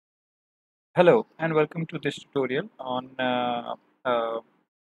Hello and welcome to this tutorial on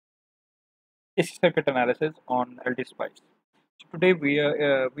AC circuit analysis on LTSpice. So today we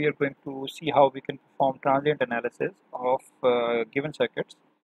are going to see how we can perform transient analysis of given circuits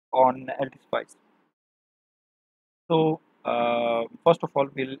on LTSpice. So first of all,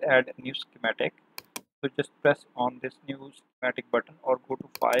 we'll add a new schematic. So just press on this new schematic button or go to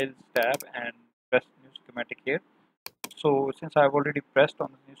Files tab and press new schematic here. So since I've already pressed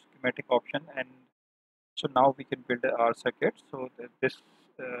on the new schematic option, and so now we can build our circuit. So this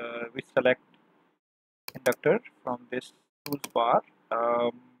we select inductor from this toolbar.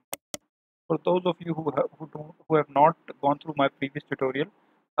 Um, for those of you who have not gone through my previous tutorial,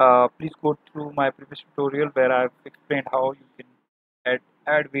 please go through my previous tutorial where I've explained how you can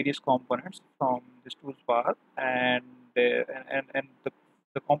add various components from this toolbar, and the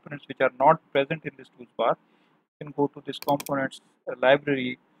components which are not present in this toolbar, you can go to this components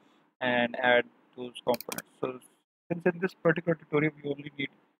library and add those components. So since in this particular tutorial we only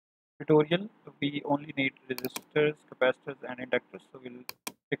need resistors, capacitors and inductors, so we'll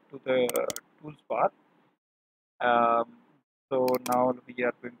stick to the tools bar. um, so now we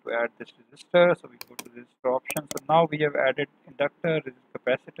are going to add this resistor, so we go to resistor option. So now we have added inductor,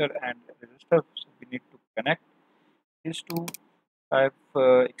 capacitor and resistor, so we need to connect these two. I've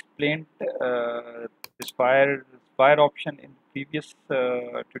explained this wire option in the previous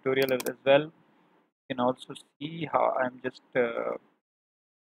tutorial as well. You can also see how I'm just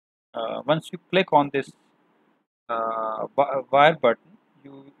once you click on this wire button,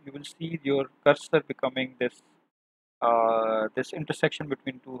 you will see your cursor becoming this intersection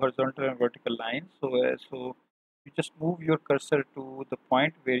between two horizontal and vertical lines. So you just move your cursor to the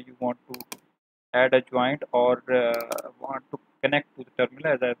point where you want to add a joint or want to connect to the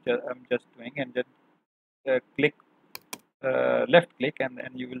terminal, as I'm just doing, and just click left click, and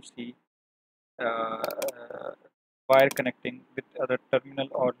then you will see uh, wire connecting with other terminal,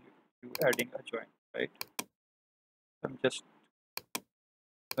 or you adding a joint, right? I'm just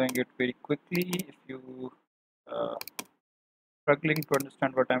doing it very quickly. If you uh, struggling to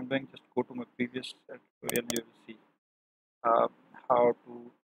understand what I'm doing, just go to my previous tutorial. You will see uh, how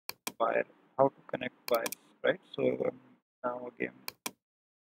to wire, how to connect wires, right? So now again,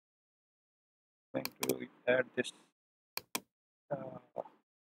 I'm going to add this uh,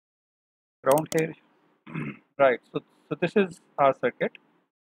 ground here, right? So this is our circuit.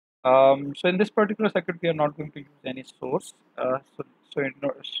 So in this particular circuit, we are not going to use any source.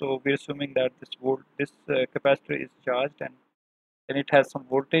 So we're assuming that this capacitor is charged, and it has some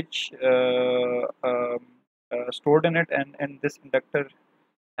voltage stored in it, and this inductor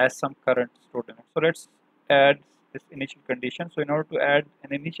has some current stored in it. So let's add this initial condition. So in order to add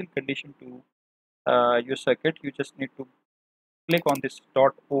an initial condition to your circuit, you just need to click on this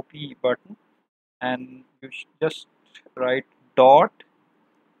 .op button, and you just write dot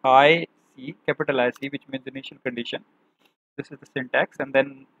IC, capital IC, which means initial condition. This is the syntax, and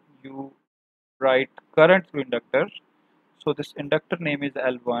then you write current through inductor. So this inductor name is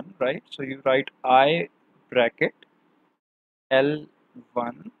L1, right? So you write I bracket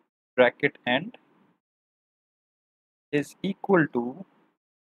L1 bracket end is equal to,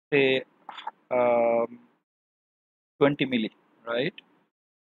 say, um, 20 milli, right?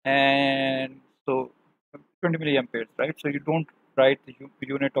 And so 20 milliamperes, right? So you don't write the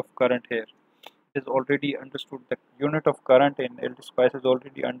unit of current here. It is already understood. The unit of current in LTSpice is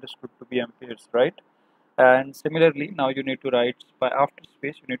already understood to be amperes, right? And similarly, now you need to write, by after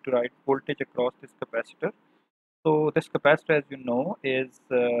space, you need to write voltage across this capacitor. So this capacitor, as you know,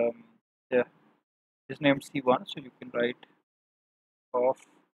 yeah, is named C1. So you can write of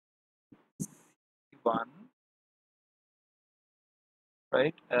C1,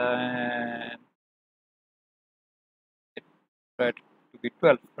 right? And it write to be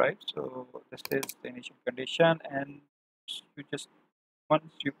 12, right? So this is the initial condition, and you just,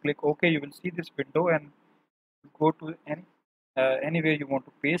 once you click OK, you will see this window, and go to anywhere you want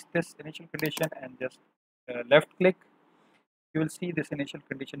to paste this initial condition, and just left click. You will see this initial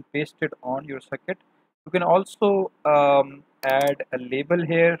condition pasted on your circuit. You can also add a label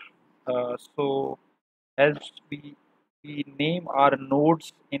here. So as we name our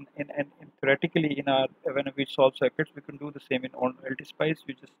nodes in theoretically in our, when we solve circuits, we can do the same in on LTSpice.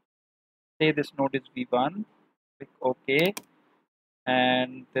 You just say this node is V1, click OK,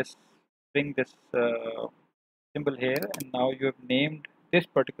 and this bring this symbol here, and now you have named this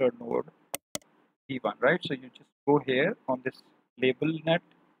particular node V1, right? So you just go here on this label net,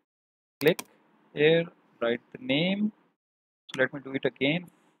 click here, write the name. So let me do it again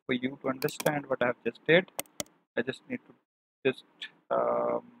for you to understand what I have just did. I just need to just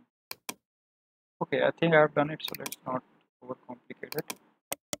Okay, I think I've done it, so let's not overcomplicate it.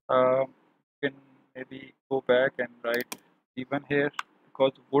 You can maybe go back and write V1 here,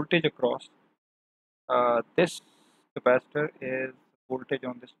 because voltage across this capacitor is voltage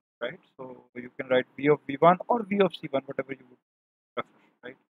on this, right? So you can write V of V1 or V of C1, whatever you would prefer,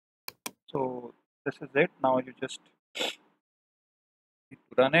 right? So this is it. Now you just need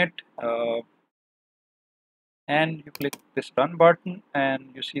to run it, and you click this run button,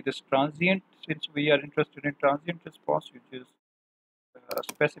 and you see this transient. Since we are interested in transient response, you just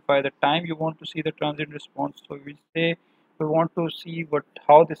specify the time you want to see the transient response. So we say we want to see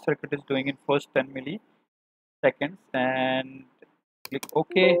how this circuit is doing in first 10 milliseconds, and click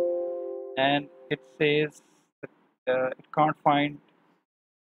OK, and it says that it can't find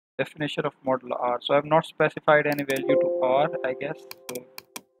definition of model R. So I have not specified any value to R, I guess. So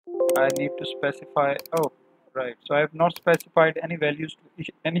I need to specify, oh, right. So I have not specified any values to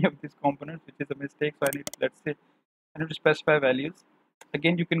any of these components, which is a mistake. So I need, let's say, I need to specify values.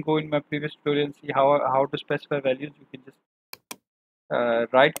 Again, you can go in my previous tutorial and see how to specify values. You can just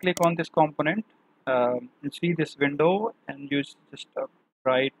right click on this component and see this window, and you just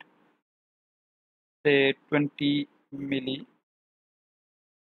write, say, 20 milli,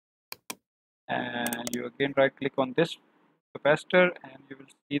 and you again right click on this capacitor, and you will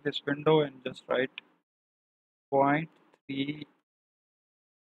see this window, and just write 0.3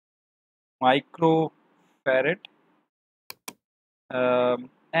 microfarad,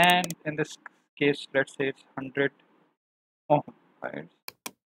 and in this case, let's say it's 100 ohm, right?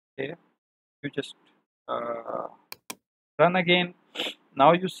 Okay, you just uh, run again.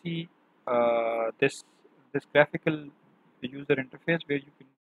 Now you see this graphical user interface where you can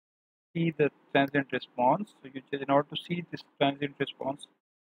see the transient response. So you just, in order to see this transient response,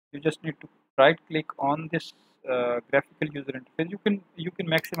 you just need to right click on this graphical user interface. You can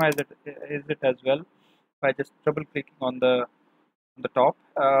maximize it as well by just double clicking on the top.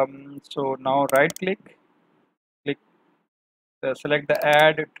 So now right click, select the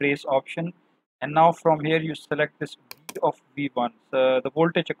add trace option, and now from here you select this V of V1, so the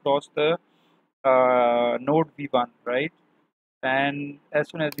voltage across the node V1, right? And as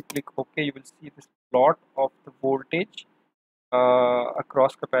soon as you click OK, you will see this plot of the voltage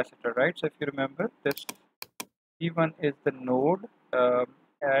across capacitor, right? So if you remember, this V1 is the node that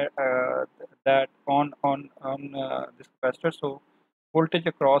on this capacitor. So voltage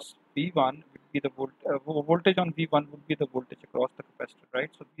across V1 would be the voltage on V1 would be the voltage across the capacitor, right?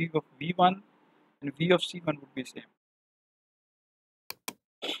 So V of V1 and V of C1 would be same.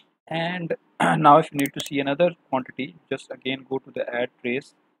 And now if you need to see another quantity, just again go to the add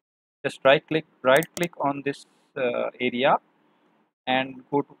trace, just right click on this area and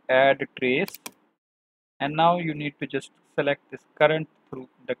go to add trace, and now you need to just select this current through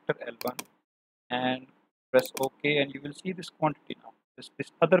inductor L1 and press OK, and you will see this quantity now, this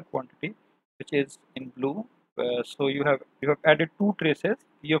other quantity which is in blue. So you have added two traces,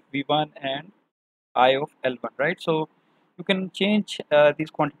 V of V1 and I of L1, right? So you can change these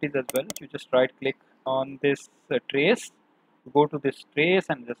quantities as well. You just right click on this trace, go to this trace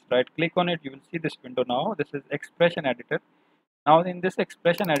and just right click on it. You will see this window now. This is expression editor. Now in this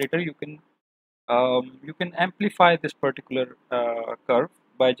expression editor, you can amplify this particular curve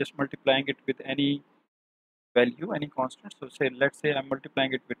by just multiplying it with any value, any constant. So say, let's say I'm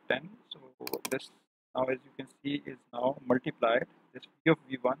multiplying it with 10. So this now, as you can see, is now multiplied. This V of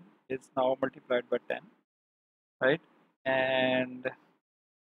V1 is now multiplied by 10, right? And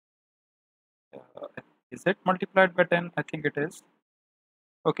is it multiplied by 10? I think it is.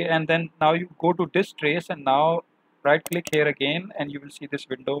 Okay, and then now you go to this trace, and now right click here again, and you will see this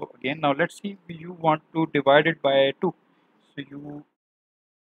window again. Now let's see, you want to divide it by 2. So you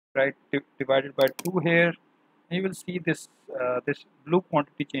write divided by 2 here, and you will see this blue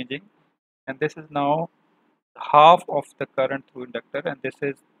quantity changing, and this is now half of the current through inductor, and this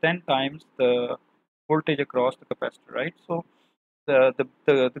is 10 times the voltage across the capacitor, right? So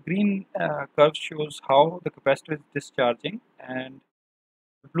the green curve shows how the capacitor is discharging, and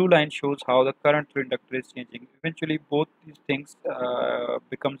the blue line shows how the current through inductor is changing. Eventually both these things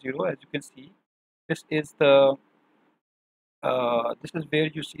become zero. As you can see, this is this is where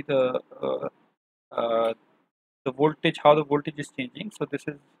you see uh, the voltage, how the voltage is changing. So these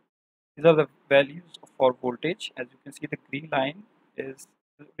are the values for voltage. As you can see, the green line is,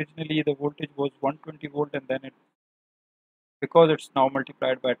 originally the voltage was 120 volt, and then because it's now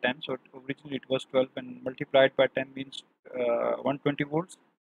multiplied by 10, so originally it was 12, and multiplied by 10 means 120 volts,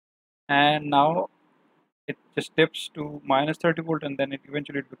 and now it just dips to minus 30 volt, and then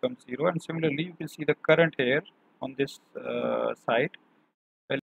eventually it becomes 0. And similarly, you can see the current here on this side,